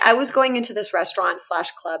I was going into this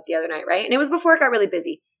restaurant/club the other night, right? And it was before it got really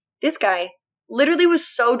busy. This guy literally was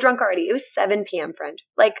so drunk already. It was 7 p.m., friend.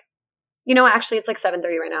 Like, actually it's like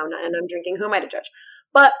 7:30 right now and I'm drinking. Who am I to judge?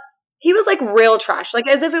 But he was like real trash, like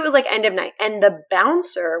as if it was like end of night. And the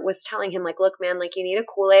bouncer was telling him like, look, man, like you need to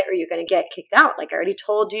cool it or you're going to get kicked out. Like I already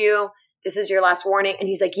told you, this is your last warning. And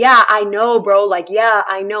he's like, yeah, I know, bro. Like, yeah,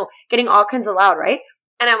 I know. Getting all kinds of loud, right?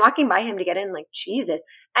 And I'm walking by him to get in like, Jesus.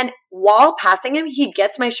 And while passing him, he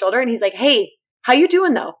gets my shoulder and he's like, hey, how you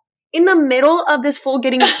doing though? In the middle of this fool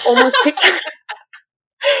getting almost kicked out.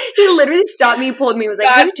 He literally stopped me, pulled me, was like,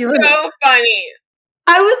 how you doing? That's so funny.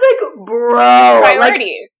 I was like, bro.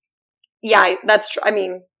 Priorities. Like, yeah, that's true. I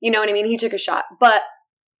mean, you know what I mean? He took a shot. But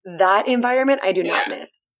that environment, I do not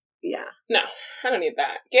miss. Yeah. No, I don't need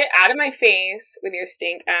that. Get out of my face with your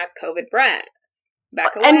stink-ass COVID breath.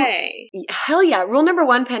 Back away. And, hell yeah. Rule number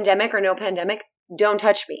 1, pandemic or no pandemic, don't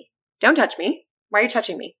touch me. Don't touch me. Why are you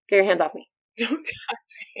touching me? Get your hands off me. Don't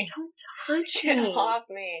touch me. Don't touch me. Get off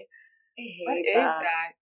me. What is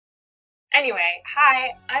that? Anyway,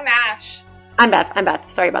 hi, I'm Ash. I'm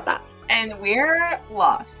Beth. Sorry about that. And we're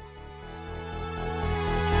lost.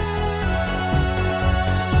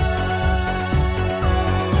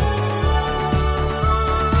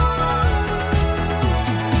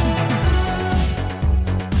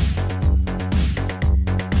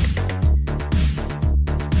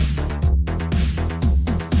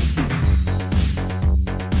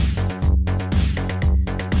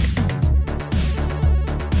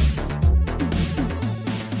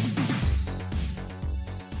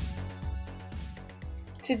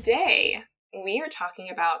 Today, we are talking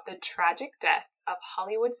about the tragic death of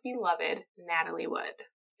Hollywood's beloved Natalie Wood.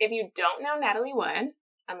 If you don't know Natalie Wood,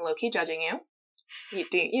 I'm low-key judging you.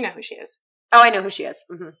 You know who she is? Oh, I know who she is.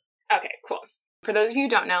 Mm-hmm. Okay, cool. For those of you who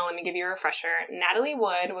don't know, let me give you a refresher. Natalie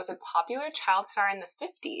Wood was a popular child star in the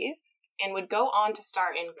 50s and would go on to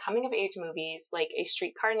star in coming-of-age movies like A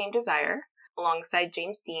Streetcar Named Desire, alongside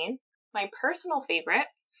James Dean. My personal favorite,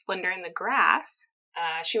 Splendor in the Grass.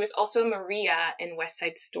 She was also Maria in West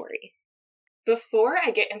Side Story. Before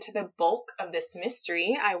I get into the bulk of this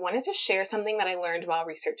mystery, I wanted to share something that I learned while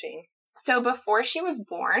researching. So before she was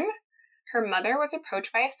born, her mother was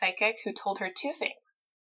approached by a psychic who told her 2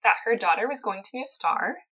 things. That her daughter was going to be a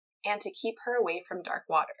star, and to keep her away from dark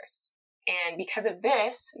waters. And because of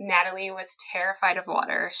this, Natalie was terrified of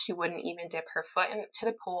water. She wouldn't even dip her foot into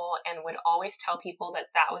the pool and would always tell people that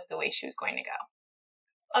that was the way she was going to go.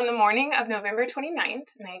 On the morning of November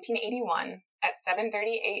 29th, 1981, at 7:30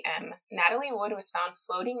 a.m., Natalie Wood was found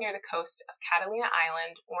floating near the coast of Catalina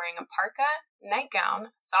Island wearing a parka, nightgown,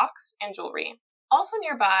 socks, and jewelry. Also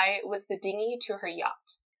nearby was the dinghy to her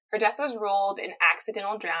yacht. Her death was ruled an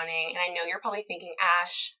accidental drowning, and I know you're probably thinking,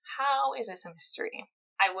 Ash, how is this a mystery?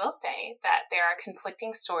 I will say that there are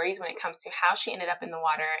conflicting stories when it comes to how she ended up in the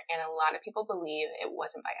water, and a lot of people believe it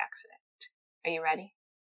wasn't by accident. Are you ready?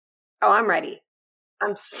 Oh, I'm ready.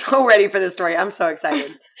 I'm so ready for this story. I'm so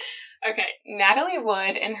excited. Okay, Natalie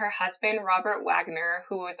Wood and her husband, Robert Wagner,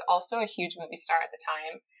 who was also a huge movie star at the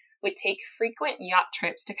time, would take frequent yacht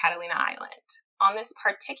trips to Catalina Island. On this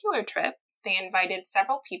particular trip, they invited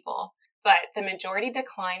several people, but the majority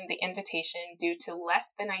declined the invitation due to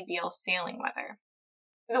less than ideal sailing weather.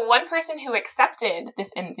 The one person who accepted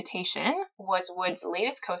this invitation was Wood's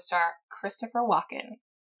latest co-star, Christopher Walken.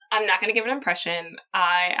 I'm not going to give an impression.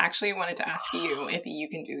 I actually wanted to ask you if you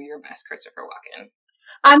can do your best Christopher Walken.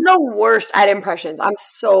 I'm the worst at impressions. I'm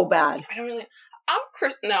so bad. I don't really...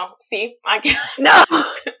 No, see? I can't. No.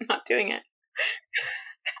 I'm not doing it.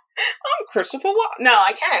 I'm Christopher Walken. No,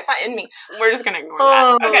 I can't. It's not in me. We're just going to ignore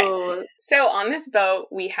that. Okay. So on this boat,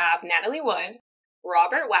 we have Natalie Wood,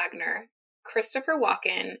 Robert Wagner, Christopher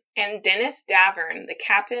Walken, and Dennis Davern, the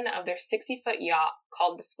captain of their 60-foot yacht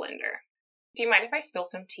called the Splendor. Do you mind if I spill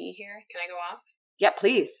some tea here? Can I go off? Yeah,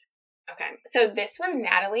 please. Okay. So this was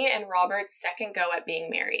Natalie and Robert's second go at being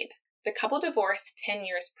married. The couple divorced 10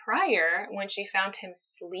 years prior when she found him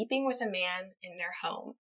sleeping with a man in their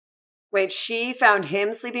home. Wait, she found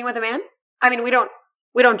him sleeping with a man? I mean, we don't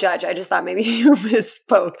judge. I just thought maybe you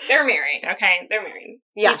misspoke. They're married, okay? They're married.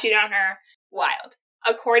 Yeah. He cheated on her. Wild.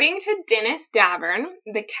 According to Dennis Davern,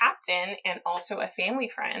 the captain and also a family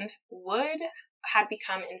friend, Wood had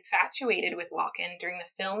become infatuated with Walken during the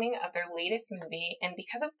filming of their latest movie, and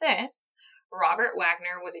because of this, Robert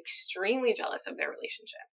Wagner was extremely jealous of their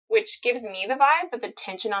relationship, which gives me the vibe that the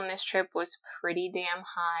tension on this trip was pretty damn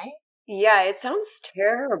high. Yeah, it sounds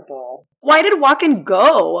terrible. Why did Walken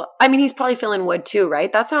go? I mean, he's probably feeling Wood too,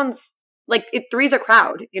 right? That sounds like it three's a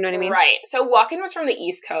crowd. You know what I mean? Right. So Walken was from the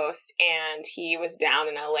East Coast, and he was down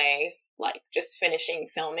in LA, like just finishing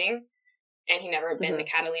filming. and he never been to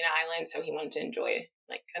Catalina Island, so he wanted to enjoy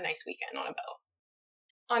like a nice weekend on a boat.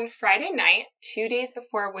 On Friday night, 2 days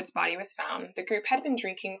before Wood's body was found, the group had been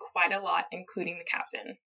drinking quite a lot, including the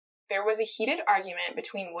captain. There was a heated argument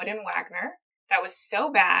between Wood and Wagner that was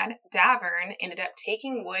so bad, Davern ended up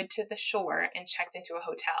taking Wood to the shore and checked into a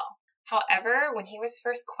hotel. However, when he was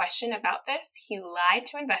first questioned about this, he lied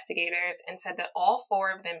to investigators and said that all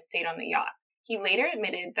 4 of them stayed on the yacht. He later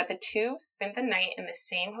admitted that the 2 spent the night in the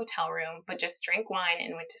same hotel room, but just drank wine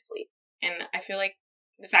and went to sleep. And I feel like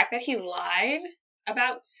the fact that he lied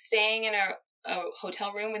about staying in a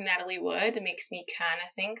hotel room with Natalie Wood makes me kind of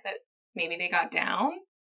think that maybe they got down.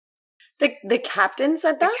 The captain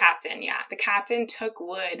said that? The captain, yeah. The captain took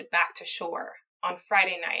Wood back to shore on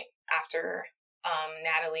Friday night after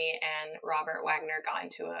Natalie and Robert Wagner got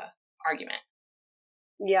into a argument.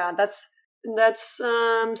 Yeah, that's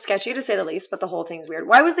sketchy to say the least, but the whole thing's weird.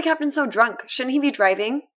 Why was the captain so drunk? Shouldn't he be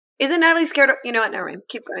driving? Isn't Natalie scared of... You know what? Never mind.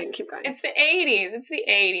 Keep going. It's the 80s. It's the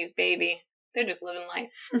 80s, baby. They're just living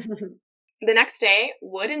life. The next day,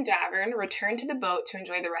 Wood and Davern returned to the boat to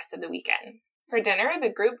enjoy the rest of the weekend. For dinner, the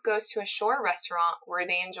group goes to a shore restaurant where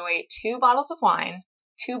they enjoy 2 bottles of wine,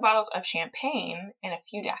 2 bottles of champagne, and a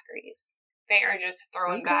few daiquiris. They are just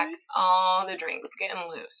throwing back all the drinks, getting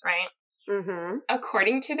loose, right? Mm-hmm.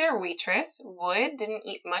 According to their waitress, Wood didn't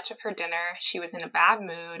eat much of her dinner. She was in a bad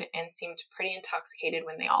mood and seemed pretty intoxicated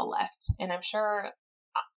when they all left. And I'm sure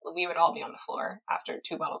we would all be on the floor after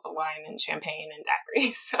 2 bottles of wine and champagne and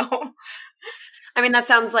daiquiri. So, I mean, that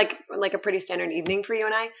sounds like a pretty standard evening for you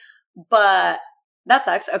and I. But that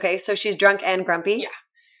sucks. Okay, so she's drunk and grumpy? Yeah.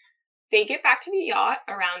 They get back to the yacht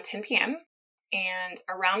around 10 p.m., and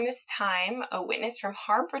around this time, a witness from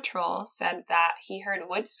Harbor Patrol said that he heard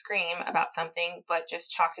Wood scream about something, but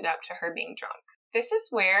just chalked it up to her being drunk. This is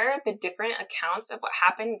where the different accounts of what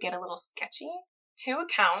happened get a little sketchy. 2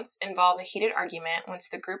 accounts involve a heated argument once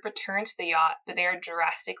the group returned to the yacht, but they are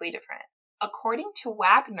drastically different. According to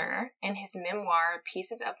Wagner, in his memoir,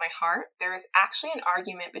 Pieces of My Heart, there is actually an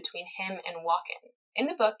argument between him and Walken. In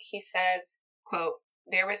the book, he says, quote,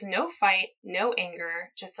 "There was no fight, no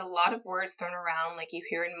anger, just a lot of words thrown around like you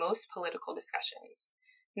hear in most political discussions.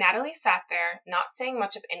 Natalie sat there, not saying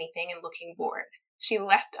much of anything and looking bored. She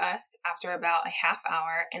left us after about a half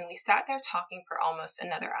hour, and we sat there talking for almost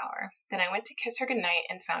another hour. Then I went to kiss her goodnight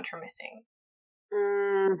and found her missing."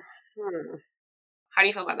 Mm-hmm. How do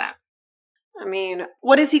you feel about that? I mean,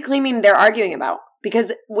 what is he claiming they're arguing about?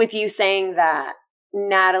 Because with you saying that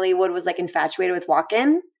Natalie Wood was like infatuated with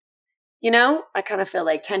Walken, you know, I kind of feel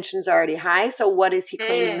like tension's already high. So what is he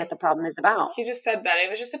claiming that the problem is about? He just said that it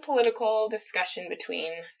was just a political discussion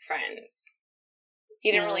between friends.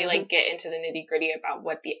 He didn't really like get into the nitty gritty about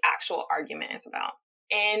what the actual argument is about.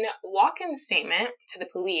 In Walken's statement to the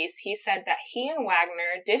police, he said that he and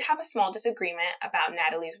Wagner did have a small disagreement about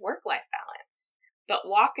Natalie's work-life balance, but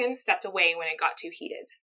Walken stepped away when it got too heated.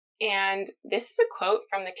 And this is a quote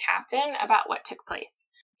from the captain about what took place.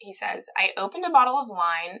 He says, "I opened a bottle of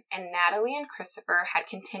wine, and Natalie and Christopher had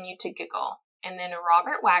continued to giggle. And then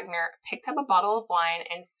Robert Wagner picked up a bottle of wine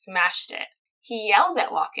and smashed it. He yells at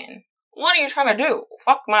Walken, 'What are you trying to do?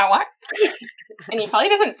 Fuck my wife?' And he probably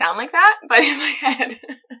doesn't sound like that, but in my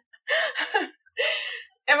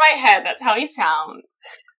head, that's how he sounds.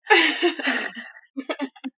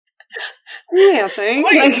 Yeah, see?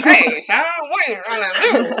 What are you crazy, huh? What are you trying to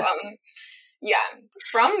do? Yeah.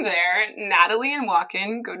 From there, Natalie and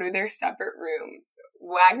Walken go to their separate rooms.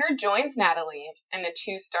 Wagner joins Natalie, and the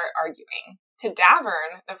 2 start arguing. To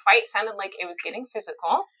Davern, the fight sounded like it was getting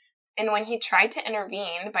physical, and when he tried to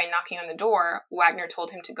intervene by knocking on the door, Wagner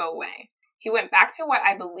told him to go away. He went back to what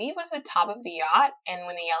I believe was the top of the yacht, and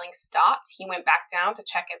when the yelling stopped, he went back down to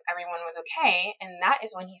check if everyone was okay, and that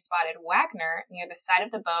is when he spotted Wagner near the side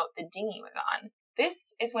of the boat the dinghy was on.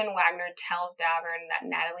 This is when Wagner tells Davern that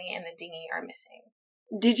Natalie and the dinghy are missing.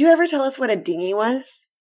 Did you ever tell us what a dinghy was?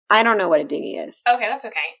 I don't know what a dinghy is. Okay, that's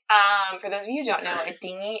okay. For those of you who don't know, a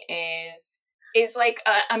dinghy is like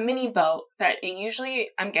a mini boat that it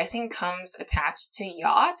usually, I'm guessing, comes attached to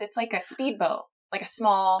yachts. It's like a speedboat, like a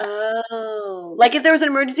small... Oh. Like if there was an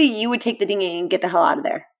emergency, you would take the dinghy and get the hell out of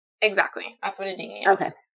there. Exactly. That's what a dinghy is.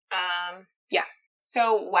 Okay. Yeah.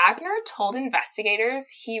 So Wagner told investigators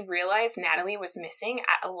he realized Natalie was missing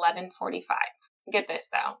at 11:45. Get this,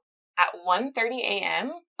 though. At 1:30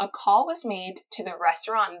 a.m., a call was made to the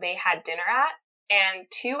restaurant they had dinner at, and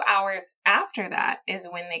 2 hours after that is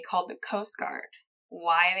when they called the Coast Guard.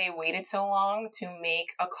 Why they waited so long to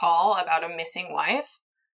make a call about a missing wife,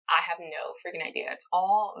 I have no freaking idea. It's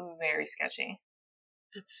all very sketchy.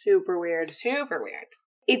 That's super weird. Super weird.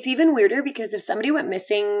 It's even weirder because if somebody went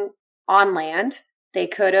missing on land, They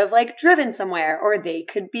could have like driven somewhere, or they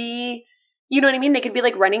could be, you know what I mean? They could be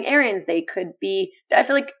like running errands. They could be, I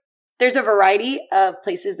feel like there's a variety of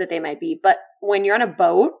places that they might be. But when you're on a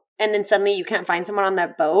boat and then suddenly you can't find someone on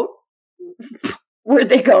that boat, where'd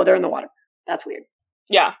they go? They're in the water. That's weird.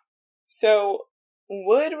 Yeah. So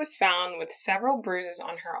Wood was found with several bruises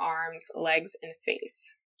on her arms, legs, and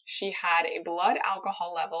face. She had a blood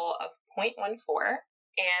alcohol level of 0.14,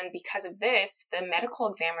 and because of this, the medical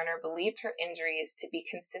examiner believed her injuries to be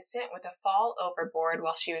consistent with a fall overboard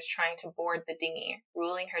while she was trying to board the dinghy,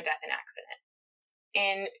 ruling her death an accident.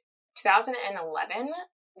 In 2011,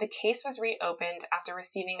 the case was reopened after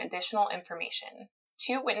receiving additional information.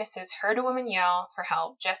 2 witnesses heard a woman yell for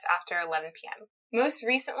help just after 11 p.m. Most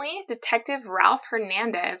recently, Detective Ralph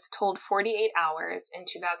Hernandez told 48 Hours in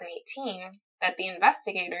 2018 that the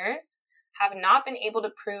investigators have not been able to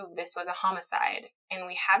prove this was a homicide, and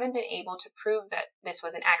we haven't been able to prove that this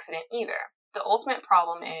was an accident either. The ultimate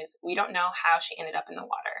problem is we don't know how she ended up in the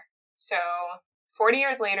water. So, 40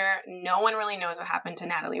 years later, no one really knows what happened to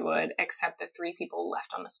Natalie Wood except the 3 people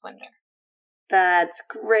left on the Splendor. That's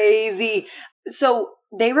crazy. So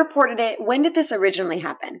they reported it. When did this originally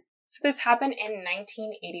happen? So this happened in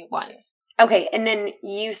 1981. Okay, and then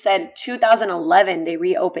you said 2011 they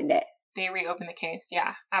reopened it. They reopened the case,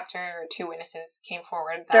 yeah, after 2 witnesses came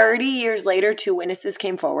forward. 30 years later, 2 witnesses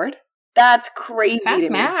came forward? That's crazy. That's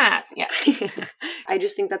to math, me. yeah. I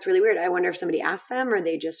just think that's really weird. I wonder if somebody asked them or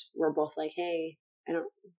they just were both like, hey,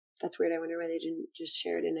 that's weird. I wonder why they didn't just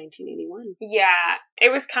share it in 1981. Yeah,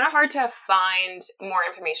 it was kind of hard to find more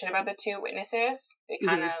information about the 2 witnesses. They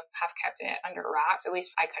kind of have kept it under wraps. At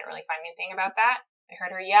least I couldn't really find anything about that. I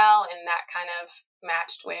heard her yell, and that kind of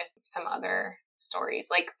matched with some other stories.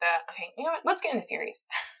 Okay, you know what? Let's get into theories.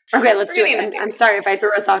 Okay, let's do it. I'm sorry if I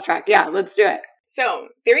threw us off track. Yeah, let's do it. So,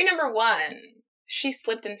 theory number 1, she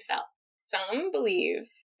slipped and fell. Some believe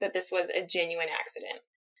that this was a genuine accident.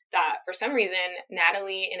 That for some reason,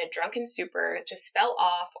 Natalie, in a drunken stupor, just fell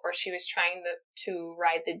off, or she was trying to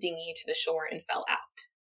ride the dinghy to the shore and fell out.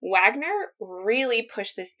 Wagner really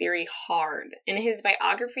pushed this theory hard. In his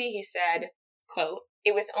biography, he said, quote,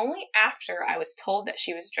 "It was only after I was told that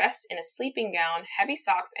she was dressed in a sleeping gown, heavy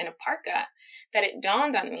socks, and a parka that it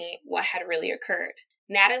dawned on me what had really occurred.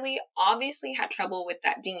 Natalie obviously had trouble with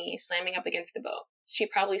that dinghy slamming up against the boat. She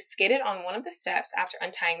probably skidded on one of the steps after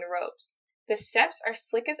untying the ropes. The steps are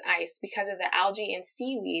slick as ice because of the algae and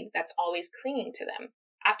seaweed that's always clinging to them.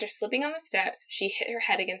 After slipping on the steps, she hit her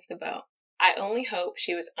head against the boat. I only hope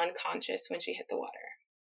she was unconscious when she hit the water."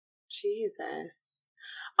 Jesus.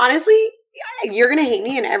 Honestly, you're going to hate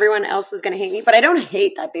me and everyone else is going to hate me, but I don't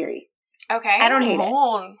hate that theory. Okay. I don't hate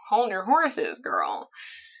it. Hold your horses, girl.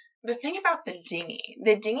 The thing about the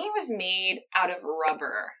dinghy was made out of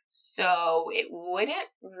rubber, so it wouldn't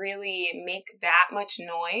really make that much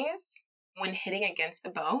noise when hitting against the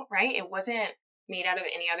boat, right? It wasn't made out of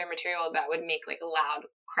any other material that would make like a loud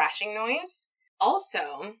crashing noise.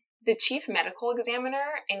 Also, the chief medical examiner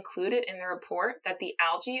included in the report that the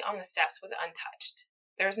algae on the steps was untouched.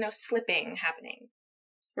 There was no slipping happening.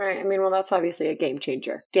 Right. I mean, well, that's obviously a game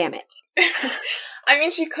changer. Damn it. I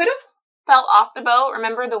mean, she could have fell off the boat.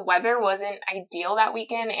 Remember, the weather wasn't ideal that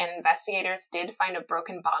weekend, and investigators did find a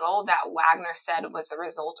broken bottle that Wagner said was the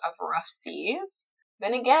result of rough seas.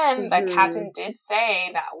 Then again, the captain did say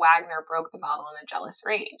that Wagner broke the bottle in a jealous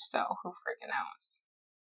rage, so who freaking knows?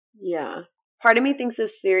 Yeah. Part of me thinks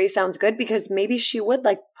this theory sounds good because maybe she would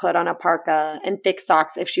like put on a parka and thick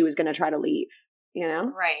socks if she was going to try to leave, you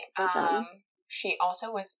know? Right. She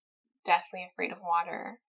also was deathly afraid of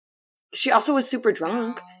water. She also was super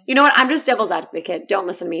drunk. You know what? I'm just devil's advocate. Don't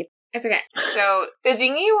listen to me. It's okay. So the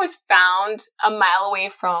dinghy was found a mile away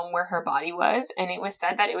from where her body was, and it was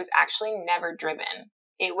said that it was actually never driven.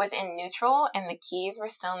 It was in neutral, and the keys were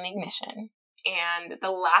still in the ignition. And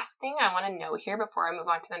the last thing I want to note here before I move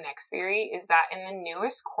on to the next theory is that in the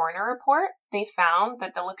newest coroner report, they found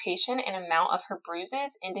that the location and amount of her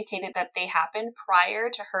bruises indicated that they happened prior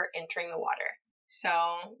to her entering the water. So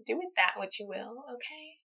do with that what you will,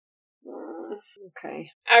 okay?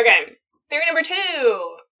 Okay. Okay. Theory number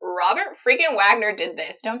 2. Robert freaking Wagner did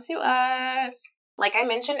this. Don't sue us. Like I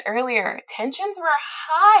mentioned earlier, tensions were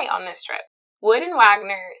high on this trip. Wood and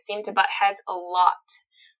Wagner seemed to butt heads a lot.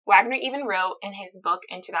 Wagner even wrote in his book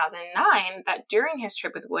in 2009 that during his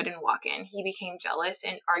trip with Wood and Walken, he became jealous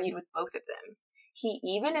and argued with both of them. He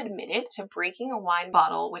even admitted to breaking a wine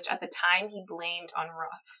bottle, which at the time he blamed on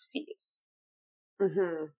rough seas.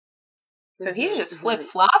 Mm-hmm. So he's just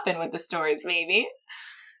flip-flopping with the stories, baby.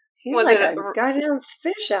 He's was like a goddamn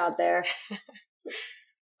fish out there.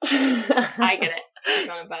 I get it. He's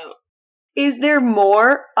on a boat. Is there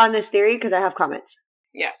more on this theory? Because I have comments.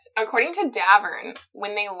 Yes. According to Davern,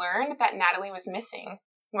 when they learned that Natalie was missing,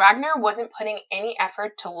 Wagner wasn't putting any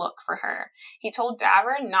effort to look for her. He told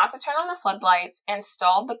Davern not to turn on the floodlights and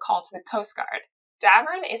stalled the call to the Coast Guard.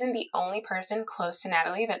 Davern isn't the only person close to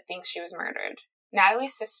Natalie that thinks she was murdered.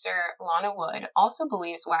 Natalie's sister, Lana Wood, also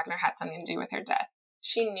believes Wagner had something to do with her death.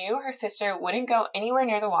 She knew her sister wouldn't go anywhere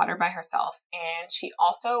near the water by herself, and she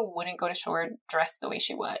also wouldn't go to shore dressed the way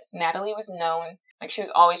she was. Natalie was known, like she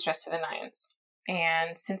was always dressed to the nines.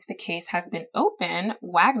 And since the case has been open,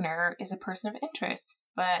 Wagner is a person of interest,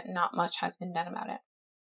 but not much has been done about it.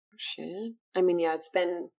 Shit. I mean, yeah, it's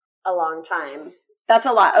been a long time. That's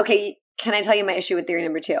a lot. Okay, can I tell you my issue with theory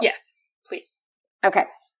number 2? Yes, please. Okay,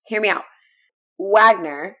 hear me out.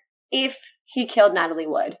 Wagner, if he killed Natalie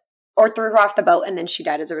Wood or threw her off the boat and then she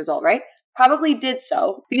died as a result, right? Probably did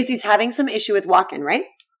so because he's having some issue with Walken, right?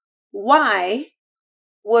 Why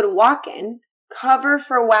would Walken cover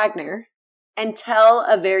for Wagner and tell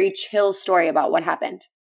a very chill story about what happened?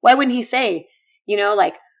 Why wouldn't he say,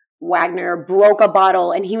 like Wagner broke a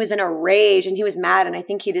bottle and he was in a rage and he was mad and I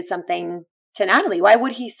think he did something to Natalie? Why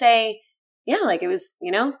would he say, yeah, like it was,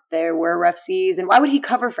 there were rough seas, and why would he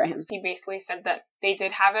cover for him? He basically said that they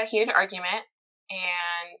did have a heated argument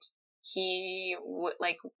and he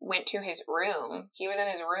went to his room. He was in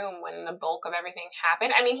his room when the bulk of everything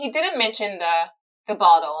happened. I mean, he didn't mention the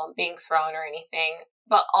bottle being thrown or anything,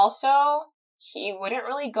 but also he wouldn't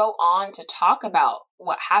really go on to talk about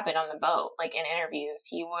what happened on the boat, like in interviews.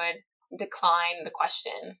 He would decline the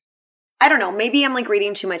question. I don't know. Maybe I'm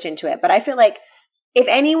reading too much into it, but I feel like if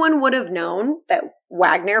anyone would have known that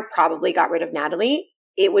Wagner probably got rid of Natalie,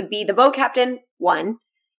 it would be the boat captain, one,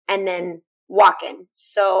 and then Walken.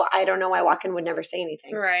 So I don't know why Walken would never say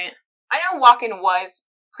anything. Right. I know Walken was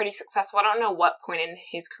pretty successful. I don't know what point in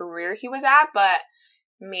his career he was at, but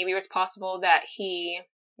maybe it was possible that he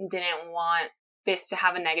didn't want this to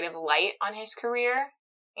have a negative light on his career,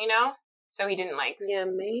 So he didn't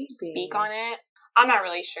maybe speak on it. I'm not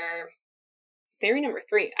really sure. Theory number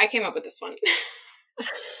 3. I came up with this one.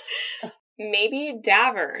 Maybe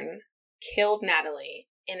Davern killed Natalie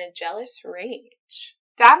in a jealous rage.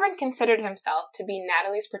 Davern considered himself to be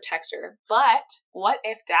Natalie's protector, but what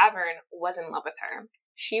if Davern was in love with her?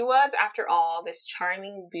 She was, after all, this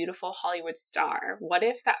charming, beautiful Hollywood star. What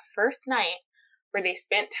if that first night where they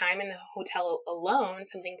spent time in the hotel alone,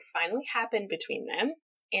 something finally happened between them,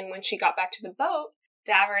 and when she got back to the boat,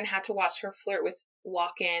 Davern had to watch her flirt with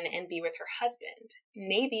Walken and be with her husband.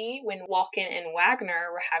 Maybe when Walken and Wagner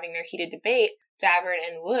were having their heated debate, Davern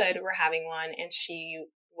and Wood were having one and she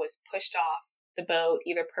was pushed off the boat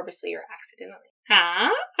either purposely or accidentally.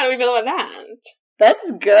 Huh? How do we feel about that?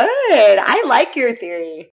 That's good. I like your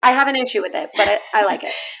theory. I have an issue with it, but I like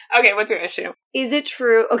it. Okay, what's your issue? Is it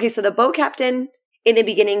true? Okay, so the boat captain in the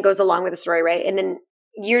beginning goes along with the story, right? And then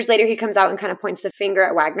years later he comes out and kind of points the finger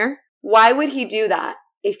at Wagner. Why would he do that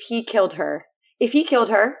if he killed her? If he killed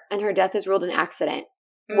her and her death is ruled an accident,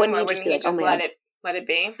 wouldn't he just be like, oh my God, let it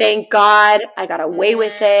be? Thank God I got away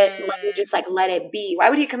with it. Let me just let it be. Why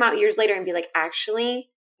would he come out years later and be like, actually,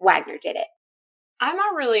 Wagner did it? I'm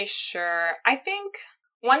not really sure. I think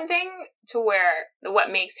one thing to where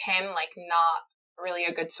what makes him not really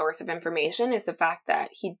a good source of information is the fact that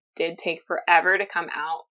he did take forever to come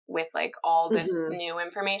out with all this new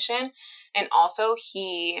information. And also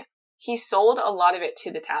he sold a lot of it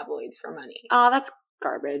to the tabloids for money. Oh, that's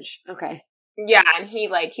garbage. Okay. Yeah, and he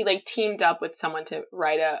teamed up with someone to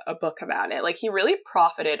write a book about it. He really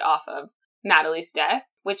profited off of Natalie's death,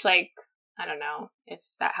 which I don't know if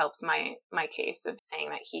that helps my case of saying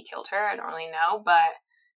that he killed her. I don't really know, but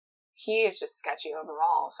he is just sketchy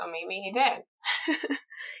overall. So maybe he did.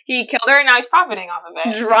 He killed her and now he's profiting off of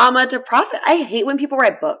it. Drama to profit. I hate when people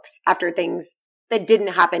write books after things that didn't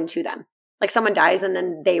happen to them. Someone dies and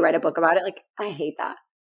then they write a book about it. I hate that.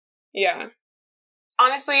 Yeah.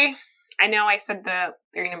 Honestly, I know I said the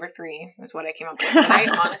theory number 3 was what I came up with, but I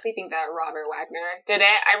honestly think that Robert Wagner did it.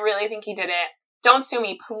 I really think he did it. Don't sue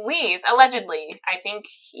me, please. Allegedly. I think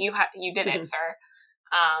you did it, sir.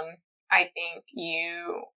 I think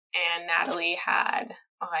you and Natalie had...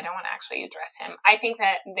 Oh, I don't want to actually address him. I think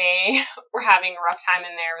that they were having a rough time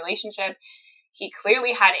in their relationship. He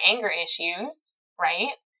clearly had anger issues, right?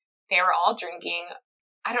 They were all drinking.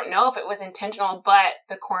 I don't know if it was intentional, but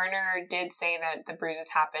the coroner did say that the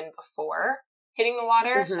bruises happened before hitting the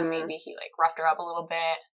water. So maybe he roughed her up a little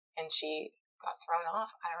bit and she got thrown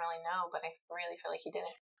off. I don't really know, but I really feel like he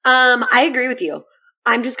didn't. I agree with you.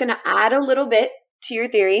 I'm just going to add a little bit to your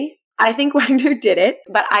theory. I think Wagner did it,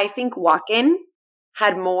 but I think Walken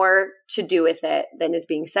had more to do with it than is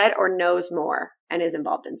being said or knows more and is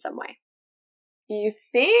involved in some way. You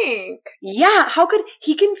think? Yeah. How could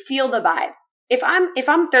he can feel the vibe? If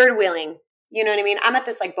I'm third wheeling, you know what I mean? I'm at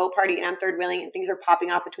this like boat party and I'm third wheeling and things are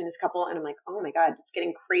popping off between this couple. And I'm like, oh my God, it's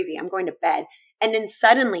getting crazy. I'm going to bed. And then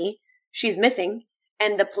suddenly she's missing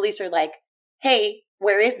and the police are like, hey,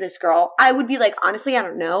 where is this girl? I would be like, honestly, I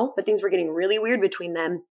don't know. But things were getting really weird between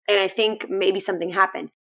them. And I think maybe something happened.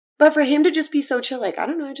 But for him to just be so chill, like, I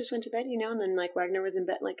don't know, I just went to bed, and then like Wagner was in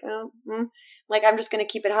bed, like, like I'm just going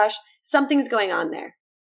to keep it hush. Something's going on there.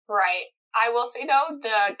 Right. I will say, though,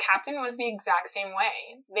 the captain was the exact same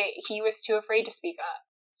way. He was too afraid to speak up.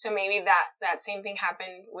 So maybe that same thing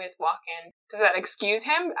happened with Walken. Does that excuse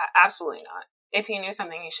him? Absolutely not. If he knew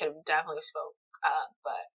something, he should have definitely spoke up.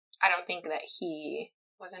 But I don't think that he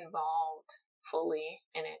was involved fully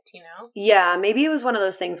in it, Yeah, maybe it was one of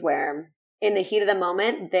those things where in the heat of the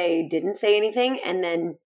moment, they didn't say anything, and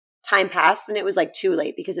then time passed, and it was like too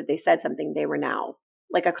late because if they said something, they were now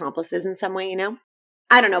like accomplices in some way,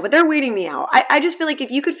 I don't know, but they're weirding me out. I just feel like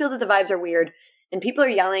if you could feel that the vibes are weird and people are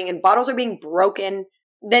yelling and bottles are being broken,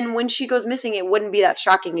 then when she goes missing, it wouldn't be that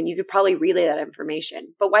shocking and you could probably relay that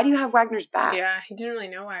information. But why do you have Wagner's back? Yeah, he didn't really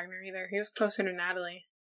know Wagner either. He was closer to Natalie.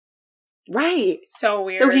 Right. So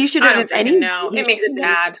weird. So he should have, if any, know. It makes me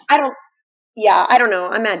mad. I don't know.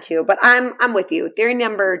 I'm mad too, but I'm with you. Theory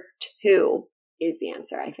number 2 is the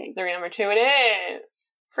answer, I think. Theory number 2 it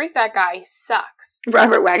is. Freak that guy. He sucks.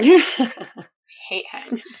 Robert Wagner. Hate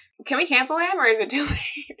him. Can we cancel him or is it too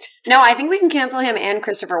late? No, I think we can cancel him and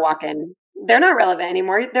Christopher Walken. They're not relevant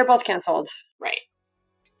anymore. They're both canceled. Right.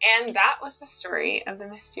 And that was the story of the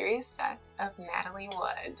mysterious death of Natalie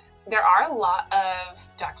Wood. There are a lot of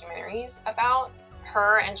documentaries about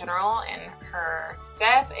her in general and her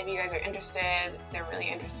death. If you guys are interested, they're really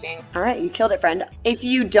interesting. All right, you killed it, friend. If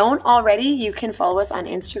you don't already, you can follow us on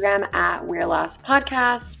Instagram at We're Lost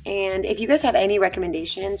Podcast. And if you guys have any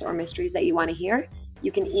recommendations or mysteries that you want to hear,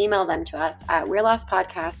 you can email them to us at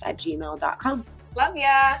we'relostpodcast@gmail.com. Love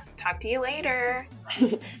ya. Talk to you later.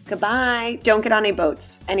 Goodbye. Don't get on any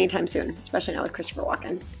boats anytime soon, especially not with Christopher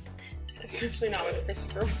Walken. Especially not with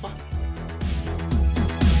Christopher Walken.